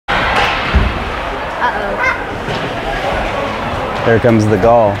Uh-oh. There comes the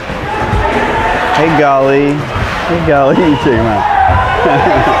Gaul. Hey, Golly. Hey, Golly. You check him out.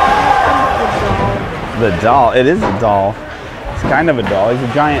 The doll. It is a doll. It's kind of a doll. He's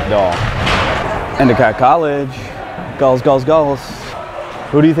a giant doll. Endicott College. Gulls, gulls, gulls.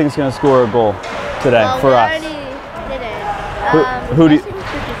 Who do you think is going to score a goal today for us? We already did it. Who do you...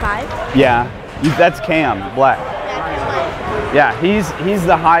 55. Yeah. That's Cam Black. Yeah, he's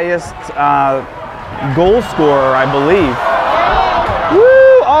the highest goal scorer, I believe.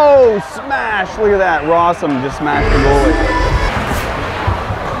 Woo! Oh, smash! Look at that. Rossum just smashed the goalie.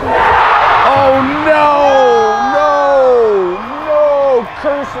 Oh, no! No! No!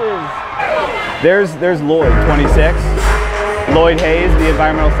 Curses! There's Lloyd, 26. Lloyd Hayes, the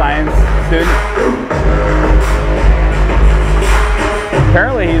environmental science student.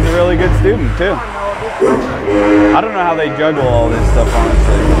 Apparently he's a really good student, too. I don't know how they juggle all this stuff,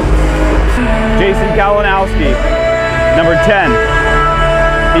 honestly. Jason Kalinowski, number 10.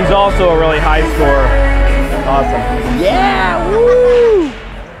 He's also a really high scorer. Awesome. Yeah! Woo!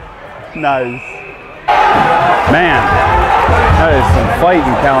 Nice. Man, that is some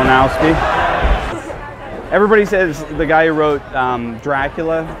fighting, Kalinowski. Everybody says the guy who wrote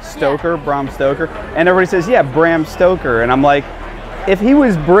Dracula, Stoker, Bram Stoker, and everybody says, yeah, Bram Stoker. And I'm like, if he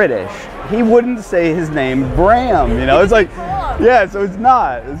was British, he wouldn't say his name Bram, you know? It's like, yeah, so it's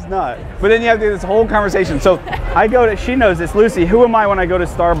not. But then you have to do this whole conversation. So I go to, she knows this, Lucy, who am I when I go to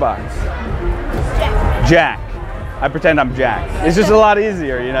Starbucks? Jack. I pretend I'm Jack. It's just a lot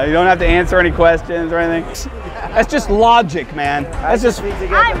easier, you know? You don't have to answer any questions or anything. That's just logic, man. That's just...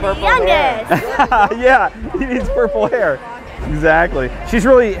 I'm the youngest. Yeah, he needs purple hair. Exactly. She's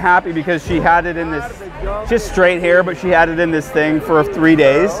really happy because she had it in this, just straight hair, but she had it in this thing for 3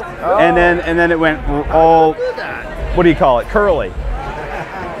 days, and then it went all, what do you call it, curly.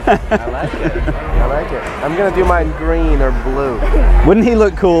 I like it. I like it. I'm gonna do mine green or blue. Wouldn't he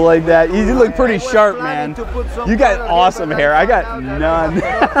look cool like that? You look pretty sharp, man. You got awesome hair. I got none.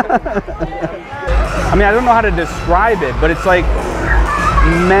 I mean, I don't know how to describe it, but it's like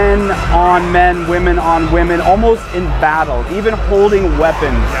men on men, women on women, almost in battle, even holding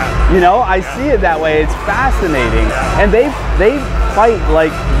weapons. You know, I see it that way. It's fascinating, and they fight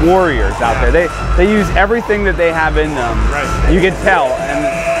like warriors out there. They use everything that they have in them. Right. You can tell,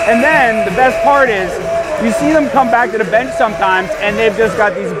 and then the best part is you see them come back to the bench sometimes, and they've just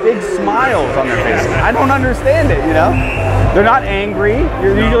got these big smiles on their faces. I don't understand it. You know, they're not angry.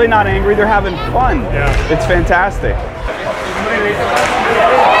 You're usually not angry. They're having fun. Yeah. It's fantastic.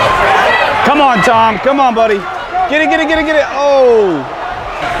 Come on, Tom. Come on, buddy. Get it, get it, get it, get it. Oh.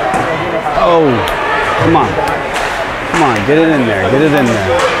 Oh. Come on. Come on. Get it in there. Get it in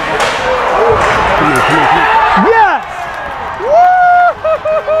there. Come on, come on, come on. Yes!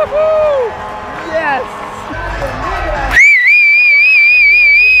 Woo! Yes!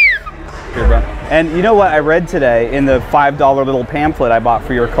 Here, bro. And you know what I read today in the $5 little pamphlet I bought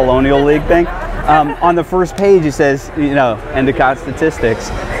for your Colonial League thing? On the first page it says, you know, Endicott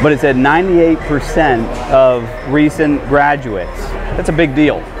statistics, but it said 98% of recent graduates, that's a big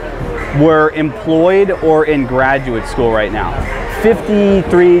deal, were employed or in graduate school right now.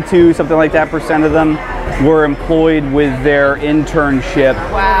 53 to something like that percent of them were employed with their internship,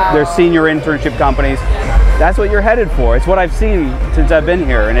 their senior internship companies. That's what you're headed for. It's what I've seen since I've been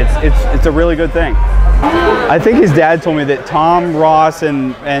here, and it's a really good thing. I think his dad told me that Tom, Ross,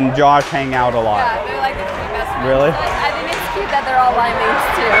 and Josh hang out a lot. Yeah, they're like the 3 best friends. Really? I think it's cute that they're all line mates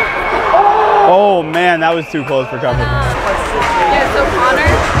too. Oh man, that was too close for comfort. Yeah, so Connor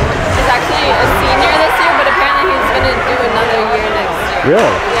is actually a senior this year, but apparently he's going to do another year next year.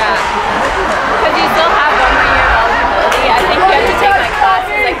 Really? Yeah. Because you still have 1 more year of eligibility. I think you have to take like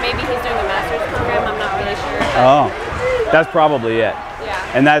classes, like maybe he's doing a master's program, I'm not really sure. Oh, that's probably it. Yeah.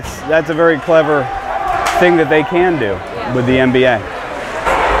 And that's a very clever thing that they can do with the NBA.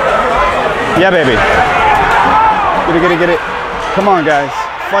 Yeah, baby. Get it, get it, get it. Come on, guys.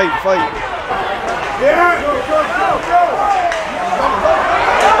 Fight, fight. Yeah, go, go, go, go.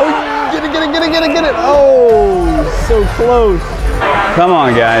 Oh, get it, get it, get it, get it, get it. Oh, so close. Come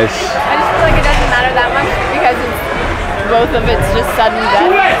on, guys. I just feel like it doesn't matter that much because both of it's just sudden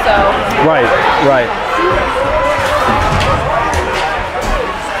death, so. Right, right.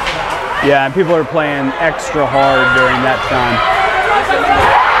 Yeah, and people are playing extra hard during that time.